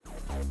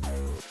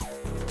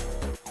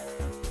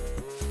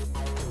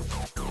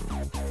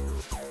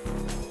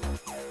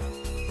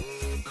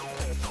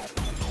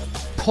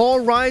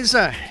Paul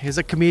Reiser is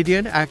a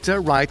comedian,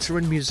 actor, writer,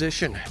 and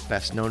musician.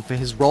 Best known for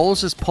his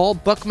roles as Paul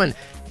Buckman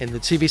in the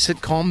TV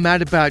sitcom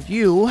Mad About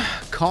You,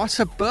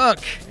 Carter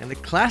Burke in the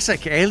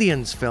classic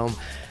Aliens film,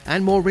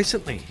 and more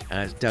recently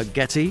as Doug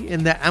Getty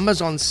in the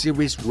Amazon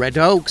series Red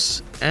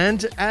Oaks,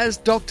 and as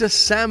Dr.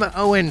 Sam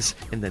Owens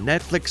in the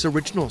Netflix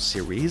original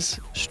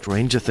series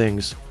Stranger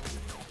Things.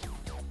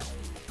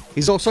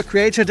 He's also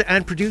created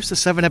and produced the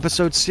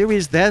 7-episode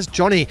series There's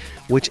Johnny,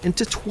 which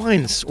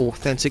intertwines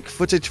authentic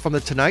footage from The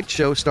Tonight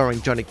Show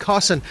starring Johnny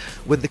Carson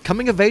with the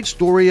coming-of-age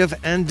story of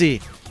Andy,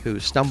 who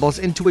stumbles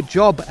into a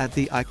job at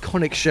the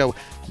iconic show.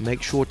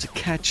 Make sure to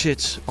catch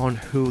it on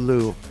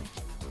Hulu.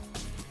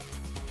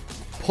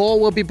 Paul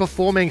will be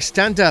performing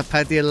stand-up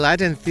at the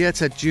Aladdin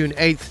Theatre June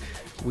 8th.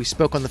 We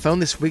spoke on the phone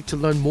this week to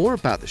learn more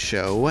about the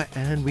show,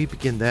 and we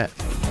begin there.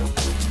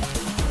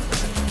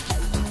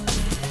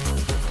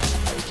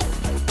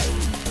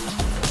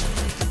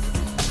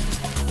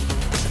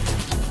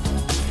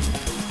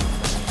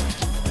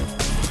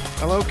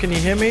 Hello, can you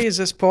hear me? Is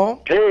this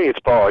Paul? Hey, it's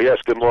Paul. Yes,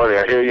 good morning.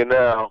 I hear you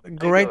now.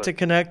 Great to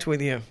connect with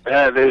you.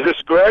 And is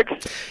this Greg?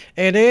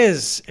 It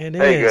is. Hey,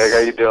 Greg, how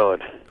you doing?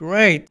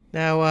 Great.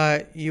 Now,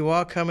 you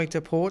are coming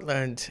to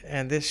Portland,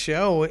 and this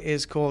show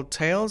is called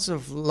Tales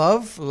of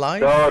Love,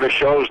 Life? No, the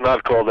show's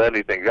not called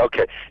anything.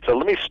 Okay, so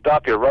let me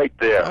stop you right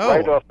there,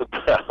 right off the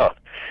bat.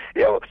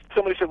 Yeah, well,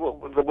 somebody said, "Well,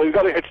 we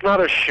got it's not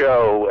a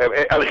show.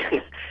 I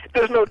mean,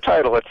 there's no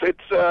title.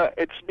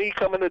 It's me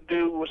coming to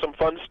do some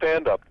fun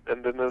stand-up."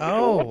 And then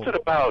what's it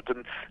about?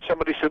 And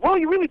somebody said, "Well,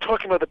 you're really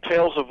talking about the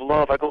Tales of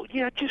Love." I go,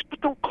 "Yeah,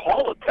 but don't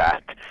call it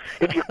that.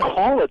 If you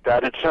call it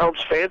that, it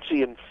sounds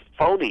fancy and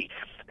phony."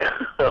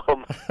 But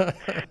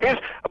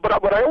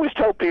what I always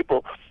tell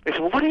people is,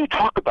 "Well, what do you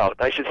talk about?"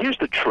 And I said, "Here's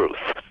the truth.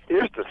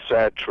 Here's the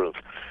sad truth.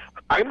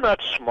 I'm not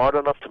smart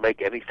enough to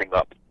make anything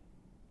up.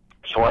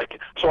 So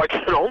I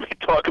can only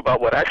talk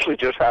about what actually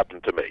just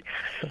happened to me.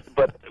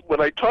 But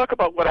when I talk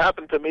about what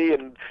happened to me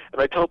and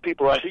I tell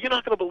people, I say, you're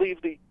not going to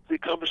believe the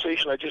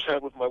conversation I just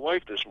had with my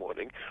wife this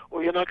morning,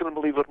 or you're not going to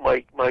believe what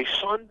my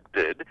son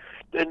did,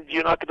 and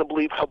you're not going to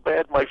believe how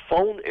bad my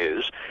phone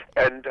is,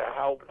 and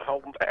how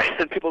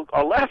and people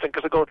are laughing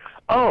because they're going,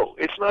 oh,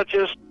 it's not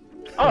just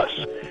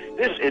us.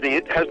 This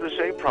idiot has the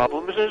same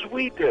problems as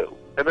we do.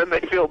 And then they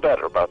feel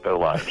better about their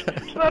lives.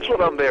 So that's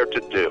what I'm there to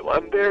do. I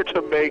am there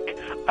to make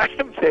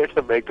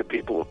the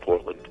people of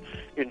Portland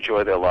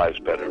enjoy their lives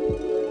better.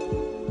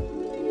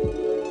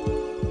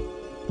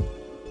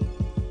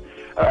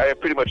 I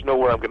pretty much know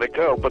where I'm going to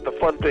go, but the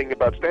fun thing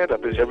about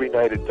stand-up is every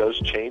night it does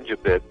change a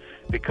bit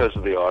because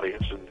of the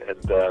audience, and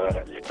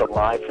it's a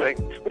live thing,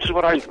 which is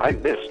what I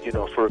missed.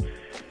 For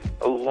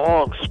a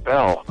long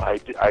spell,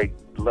 I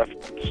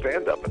left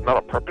stand-up, not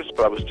on purpose,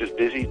 but I was just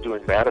busy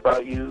doing Mad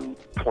About You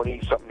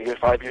 20-something years,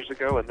 5 years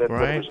ago, and then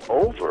when it was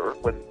over,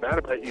 when Mad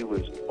About You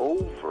was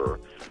over,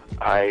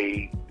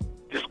 I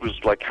just was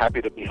like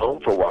happy to be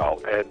home for a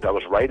while, and I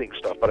was writing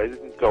stuff, but I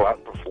didn't go out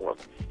and perform.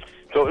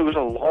 So it was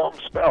a long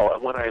spell,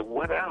 and when I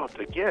went out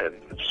again,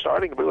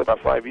 starting really about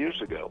 5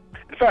 years ago,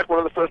 in fact, one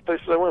of the first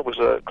places I went was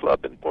a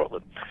club in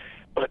Portland,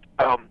 but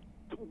I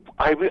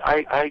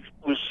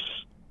was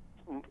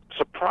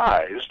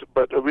surprised,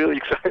 but really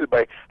excited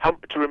by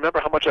to remember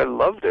how much I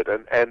loved it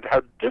and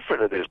how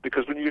different it is.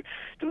 Because when you're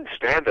doing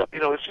stand-up,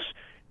 it's just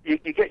you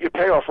get your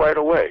payoff right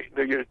away.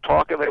 You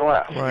talk and they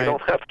laugh. Right. You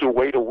don't have to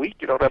wait a week.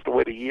 You don't have to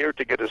wait a year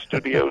to get a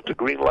studio to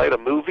greenlight a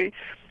movie.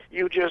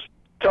 You just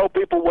tell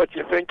people what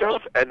you think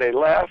of, and they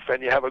laugh,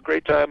 and you have a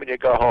great time, and you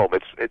go home.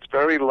 It's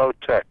very low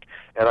tech,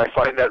 and I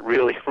find that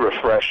really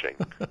refreshing.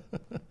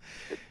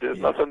 There's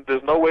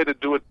no way to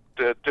do it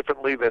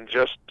differently than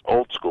just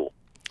old school.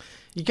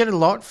 You get a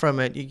lot from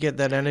it. You get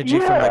that energy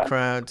from the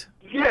crowd.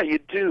 Yeah, you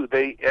do.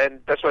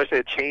 And that's why I say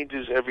it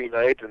changes every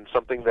night, and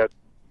something that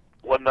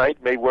one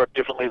night may work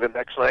differently the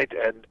next night,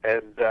 and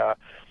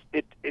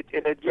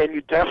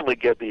you definitely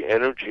get the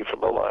energy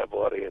from the live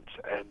audience.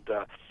 And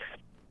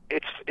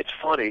it's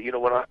funny,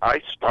 when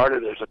I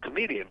started as a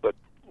comedian, but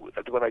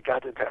when I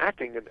got into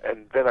acting,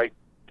 and then I,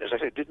 as I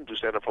said, didn't do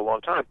stand-up for a long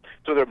time.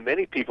 So there are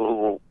many people who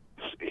will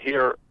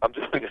hear I'm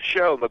doing a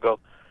show and they'll go,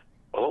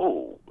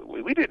 oh,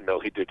 we didn't know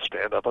he did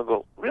stand-up. I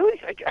go,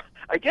 really?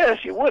 I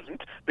guess you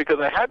wouldn't, because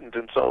I hadn't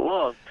in so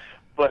long.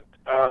 But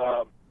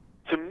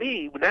to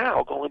me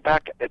now, going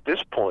back at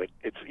this point,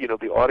 it's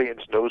the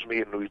audience knows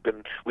me, and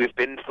we've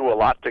been through a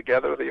lot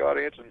together, the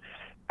audience,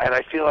 and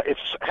I feel it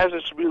has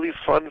this really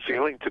fun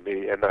feeling to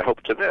me, and I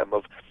hope to them,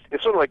 of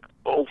it's sort of like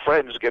old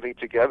friends getting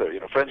together,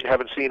 friends you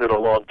haven't seen in a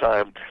long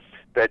time,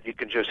 that you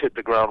can just hit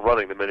the ground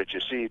running the minute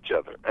you see each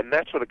other. And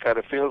that's what it kind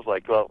of feels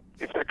like. Well,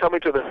 if they're coming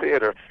to the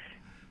theater,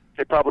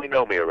 they probably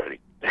know me already,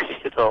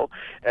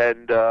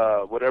 and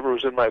whatever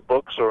was in my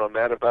books or on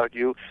Mad About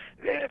You,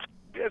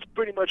 it's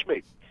pretty much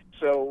me.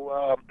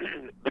 So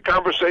the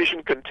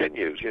conversation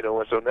continues, and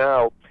so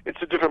now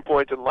it's a different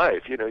point in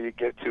life. You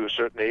get to a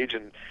certain age,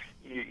 and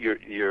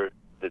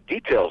the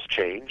details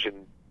change,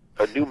 and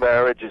a new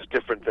marriage is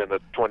different than a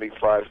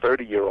 25,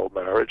 30-year-old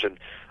marriage, and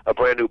a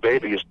brand new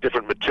baby is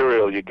different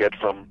material you get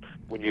from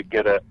when you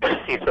get a,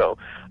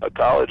 a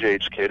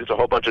college-age kid. It's a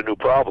whole bunch of new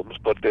problems,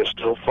 but they're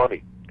still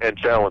funny and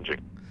challenging.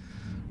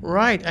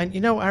 Right,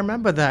 and I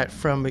remember that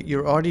from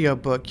your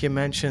audiobook. You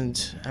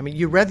mentioned,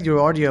 you read your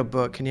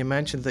audiobook and you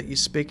mentioned that you're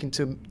speaking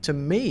to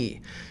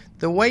me.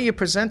 The way you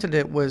presented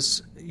it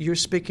was you're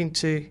speaking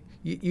to,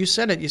 you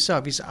said it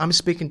yourself. You said, I'm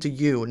speaking to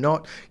you,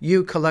 not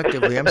you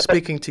collectively. I'm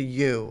speaking to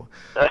you.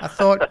 I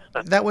thought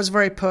that was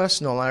very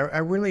personal. I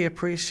really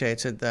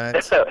appreciated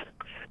that.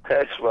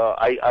 Well,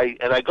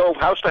 I go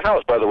house to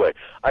house, by the way.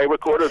 I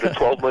recorded it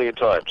 12 million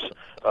times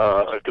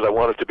because I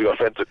want it to be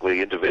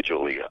authentically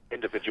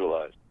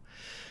individualized.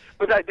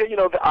 But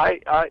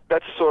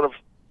that's sort of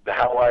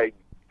how I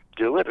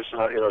do it. It's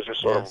not, it's just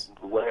sort of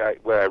the way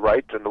I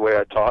write and the way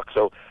I talk.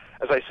 So,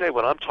 as I say,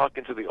 when I'm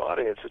talking to the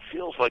audience, it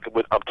feels like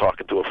I'm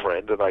talking to a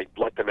friend, and I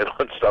let them in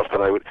on stuff that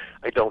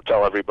I don't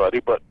tell everybody,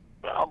 but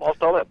I'll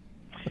tell them,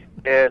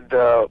 and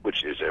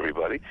which is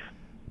everybody.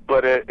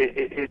 But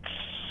it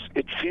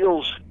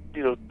feels,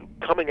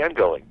 coming and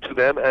going to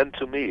them and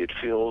to me. It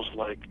feels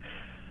like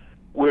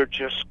we're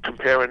just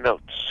comparing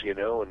notes,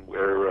 and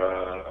we're,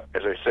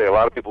 as I say, a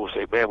lot of people will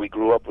say, man, we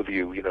grew up with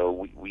you,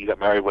 we got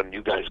married when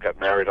you guys got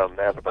married on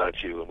Mad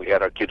About You, and we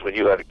had our kids when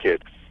you had a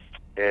kid.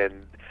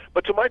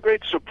 But to my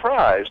great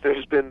surprise,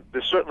 there's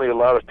certainly a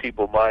lot of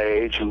people my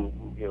age who,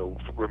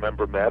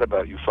 remember Mad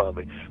About You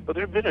fondly, but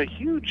there have been a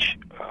huge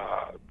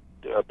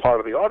part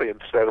of the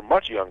audience that are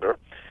much younger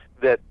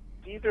that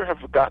either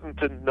have gotten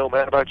to know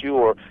Mad About You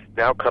or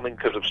now coming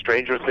because of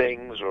Stranger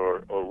Things or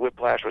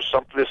Whiplash or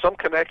something. There's some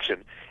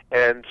connection.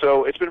 And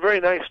so it's been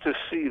very nice to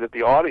see that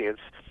the audience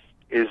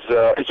is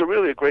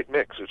really a great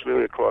mix. It's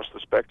really across the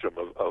spectrum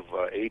of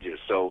ages.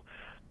 So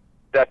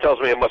that tells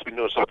me I must be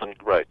doing something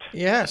right.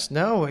 Yes,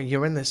 no,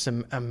 you're in this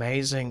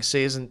amazing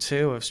season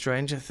 2 of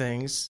Stranger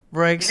Things.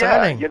 Very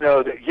exciting.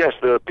 Yeah, yes,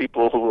 there are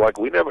people who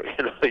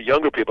the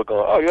younger people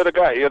go, oh, you're the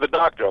guy, you're the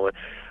doctor. I'm like,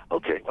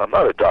 okay, I'm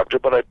not a doctor,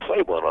 but I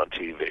play one on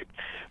TV.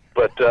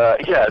 But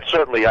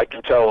certainly I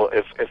can tell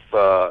if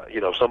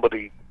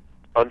somebody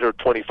under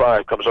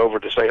 25 comes over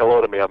to say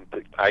hello to me,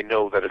 I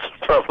know that it's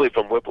probably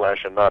from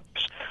Whiplash and not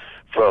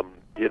from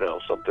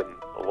something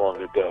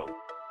long ago.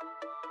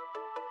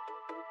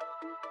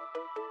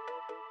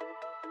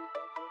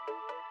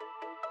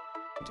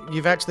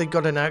 You've actually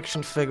got an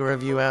action figure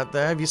of you out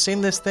there. Have you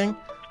seen this thing?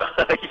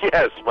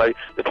 Yes,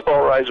 the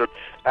Paul Reiser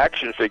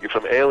action figure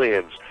from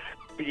Aliens.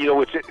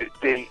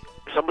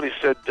 Somebody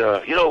said,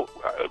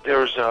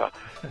 there's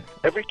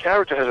every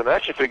character has an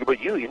action figure, but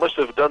you must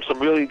have done some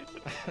really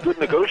good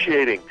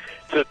negotiating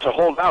to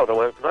hold out. I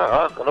went,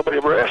 nah, nobody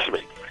ever asked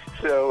me.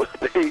 So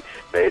they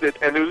made it,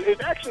 and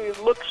it actually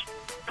looks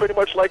pretty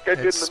much like I did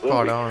in the movie.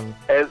 Spot on.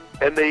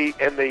 And they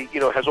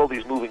has all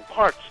these moving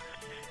parts.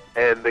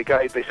 And they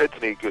said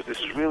to me, because this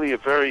is really a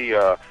very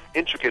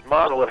intricate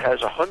model. It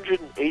has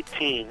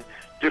 118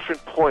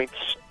 different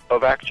points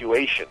of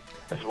actuation.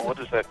 I said, well, what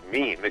does that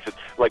mean? They said,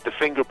 like the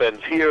finger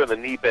bends here and the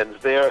knee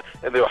bends there,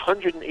 and there are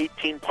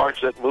 118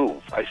 parts that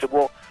move. I said,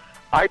 well,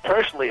 I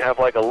personally have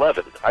like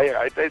 11.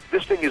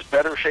 This thing is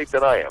better shaped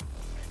than I am.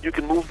 You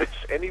can move this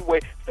any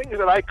way. Things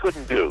that I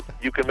couldn't do,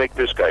 you can make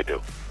this guy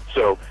do.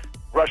 So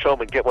rush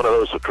home and get one of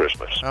those for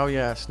Christmas. Oh,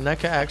 yes.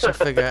 NECA action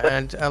figure,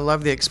 and I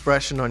love the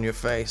expression on your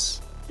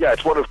face. Yeah,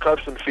 it's one of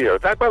constant fear.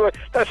 That, by the way,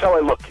 that's how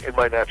I look in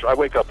my natural. I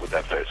wake up with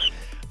that face.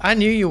 I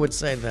knew you would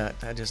say that.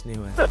 I just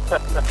knew it.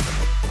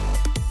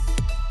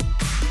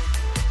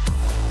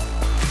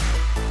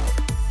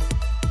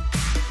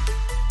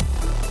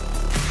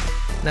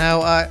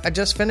 Now, I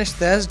just finished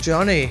There's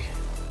Johnny,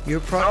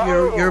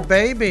 your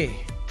baby.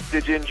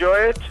 Did you enjoy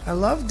it? I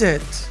loved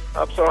it.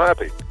 I'm so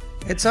happy.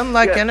 It's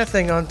unlike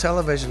anything on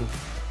television.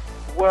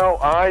 Well,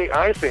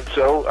 I think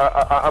so.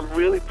 I'm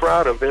really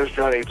proud of There's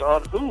Johnny. It's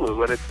on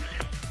Hulu, and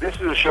this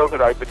is a show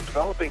that I've been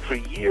developing for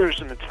years,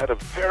 and it's had a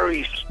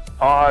very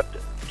odd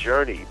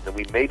journey. And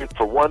we made it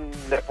for one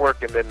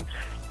network, and then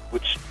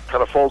which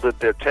kind of folded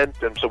their tent,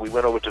 and so we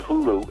went over to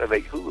Hulu, and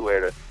they Hulu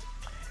aired it.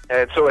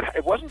 And so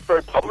it wasn't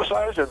very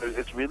publicized, and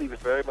it's really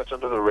very much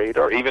under the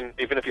radar. Even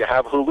if you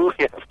have Hulu,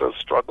 you have to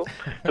struggle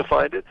to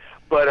find it.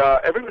 But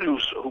everybody who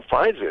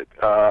finds it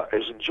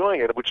is enjoying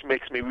it, which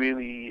makes me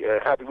really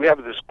happy. We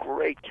have this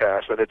great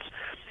cast, and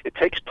it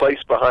takes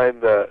place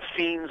behind the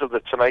scenes of The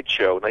Tonight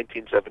Show,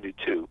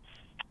 1972,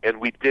 and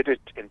we did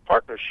it in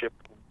partnership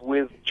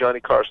with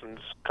Johnny Carson's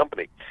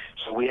company.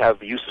 So we have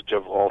the usage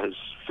of all his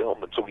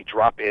film, and so we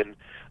drop in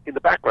the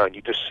background.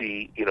 You just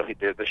see,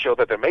 the show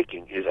that they're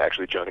making is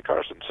actually Johnny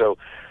Carson. So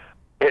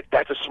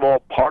that's a small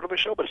part of the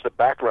show, but it's the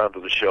background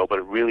of the show, but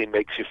it really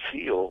makes you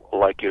feel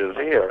like you're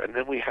there. And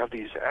then we have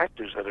these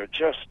actors that are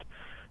just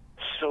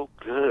so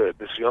good.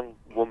 This young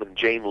woman,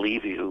 Jane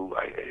Levy, who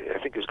I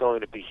think is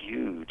going to be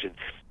huge, and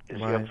this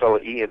young fellow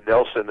Ian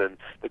Nelson, and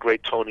the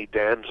great Tony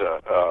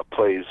Danza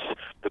plays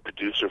the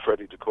producer,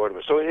 Freddie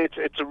DeCordova. So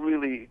it's a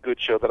really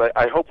good show that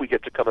I hope we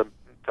get to come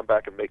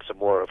back and make some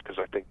more of, because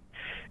I think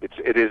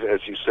it is,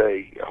 as you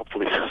say,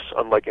 hopefully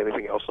unlike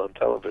anything else on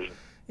television.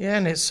 Yeah,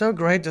 and it's so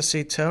great to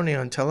see Tony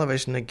on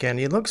television again.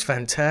 He looks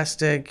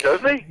fantastic.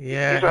 Doesn't he?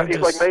 Yeah, he's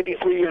like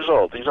 93 years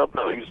old. He's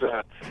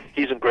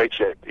in great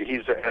shape.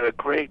 He's a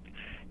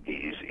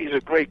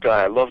great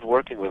guy. I loved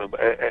working with him.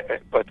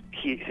 But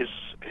his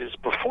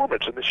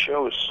performance in the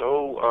show is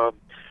so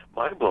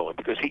mind blowing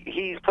because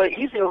he's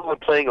the only one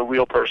playing a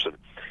real person.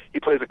 He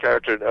plays a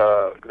character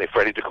named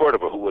Freddie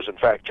DeCordova, who was in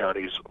fact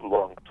Johnny's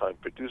longtime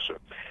producer,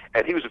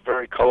 and he was a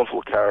very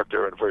colorful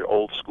character in very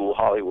old school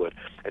Hollywood.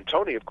 And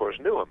Tony, of course,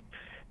 knew him,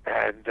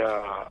 and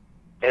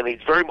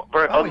he's very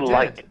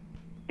unlike.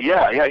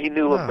 Yeah, he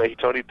knew him.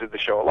 Tony did the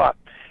show a lot,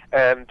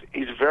 and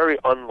he's very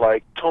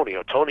unlike Tony.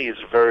 Tony is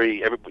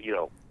very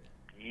you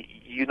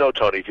know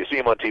Tony. If you see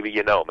him on TV,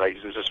 you know him.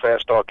 He's this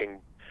fast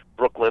talking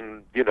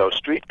Brooklyn,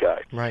 street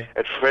guy. Right.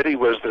 And Freddie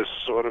was this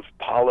sort of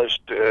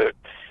polished,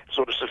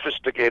 sort of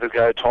sophisticated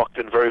guy, talked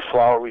in very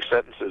flowery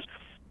sentences.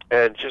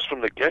 And just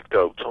from the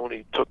get-go,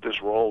 Tony took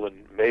this role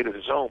and made it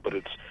his own, but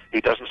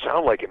he doesn't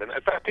sound like him. And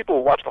in fact, people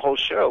will watch the whole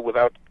show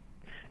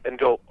and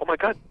go, "Oh my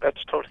God,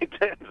 that's Tony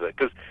Danza,"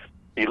 because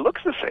he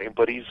looks the same,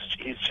 but he's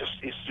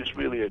just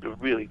really a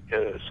really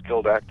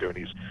skilled actor, and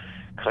he's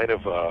kind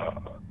of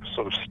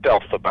sort of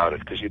stealth about it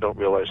because you don't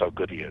realize how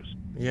good he is.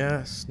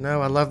 Yes.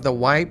 No, I love the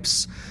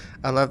wipes.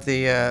 I love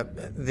the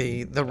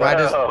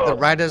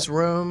writers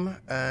room,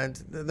 and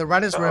the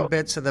writers room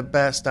bits are the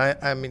best.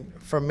 I mean,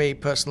 for me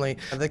personally,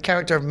 the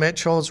character of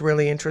Mitchell's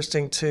really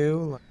interesting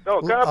too.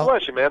 Oh, God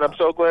bless you, man! I'm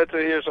so glad to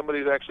hear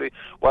somebody's actually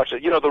watched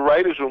it. The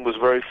writers room was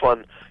very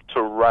fun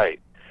to write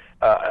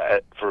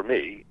for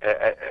me.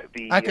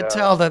 I could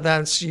tell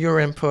that's your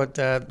input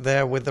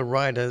there with the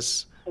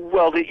writers.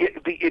 Well,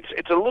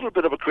 it's a little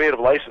bit of a creative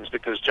license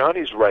because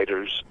Johnny's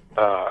writers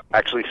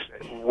actually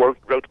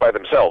wrote by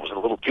themselves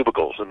in little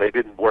cubicles, and they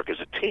didn't work as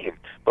a team.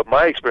 But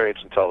my experience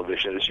in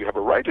television is you have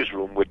a writer's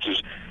room, which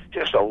is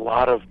just a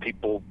lot of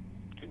people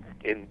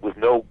with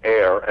no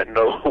air and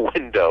no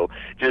window,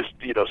 just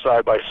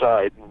side by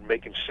side,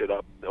 making shit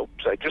up.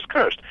 Oops, I just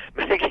cursed.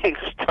 Making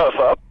stuff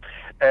up,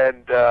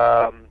 and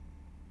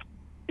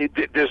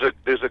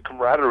there's a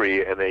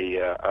camaraderie and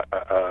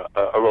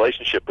a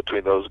relationship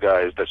between those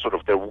guys that sort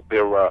of they're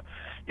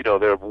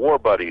war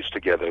buddies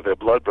together. They're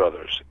blood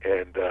brothers,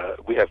 and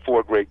we have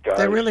four great guys.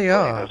 They really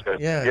are.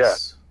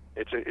 Yes.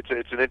 Yeah,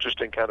 it's an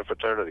interesting kind of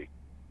fraternity.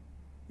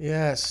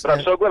 Yes. But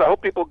I'm so glad. I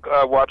hope people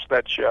watch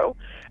that show,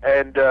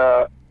 and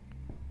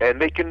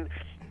they can.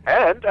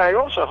 And I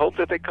also hope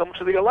that they come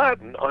to the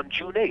Aladdin on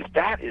June 8th.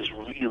 That is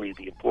really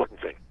the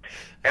important thing.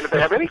 And if they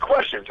have any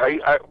questions,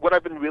 what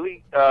I've been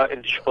really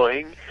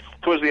enjoying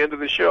towards the end of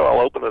the show,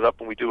 I'll open it up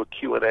and we do a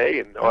Q&A,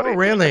 and audience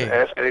can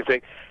ask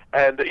anything.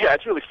 And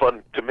it's really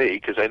fun to me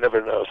because I never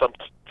know. Some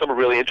are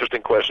really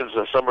interesting questions,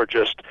 and some are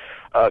just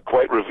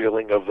quite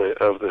revealing of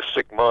the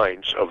sick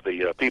minds of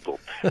the people.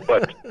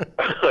 But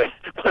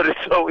but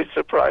it's always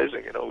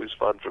surprising and always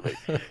fun for me.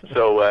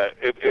 So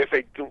if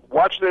they can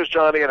watch There's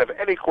Johnny and have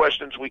any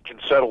questions, we can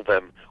settle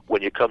them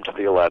when you come to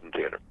the Aladdin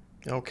Theater.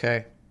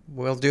 Okay.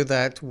 We'll do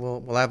that.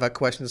 We'll have our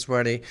questions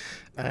ready,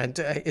 and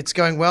it's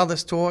going well.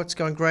 This tour, it's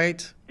going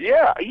great.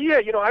 Yeah.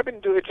 I've been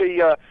doing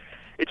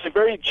it's a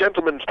very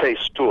gentleman's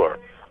pace tour.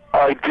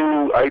 I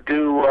do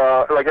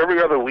like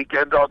every other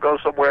weekend I'll go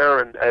somewhere,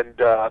 and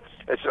I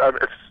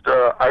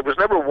was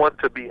never one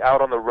to be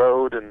out on the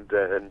road and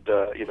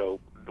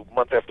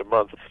month after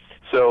month.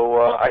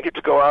 So I get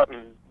to go out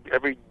and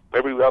every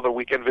other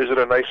weekend visit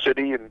a nice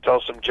city and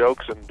tell some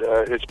jokes, and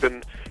it's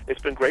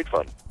been great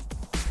fun.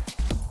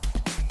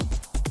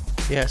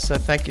 Yes,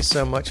 thank you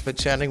so much for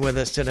chatting with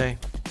us today.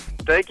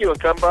 Thank you, and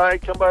come by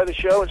the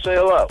show and say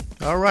hello.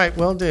 All right,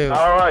 will do.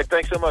 All right,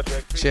 thanks so much,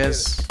 Rick.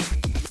 Cheers.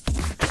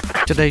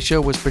 Today's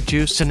show was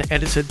produced and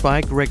edited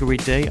by Gregory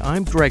Day.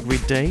 I'm Gregory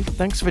Day.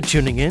 Thanks for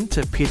tuning in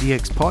to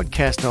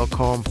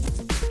pdxpodcast.com.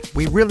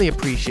 We really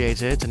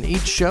appreciate it, and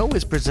each show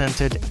is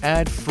presented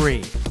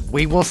ad-free.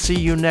 We will see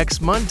you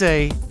next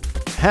Monday.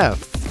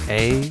 Have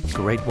a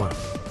great one.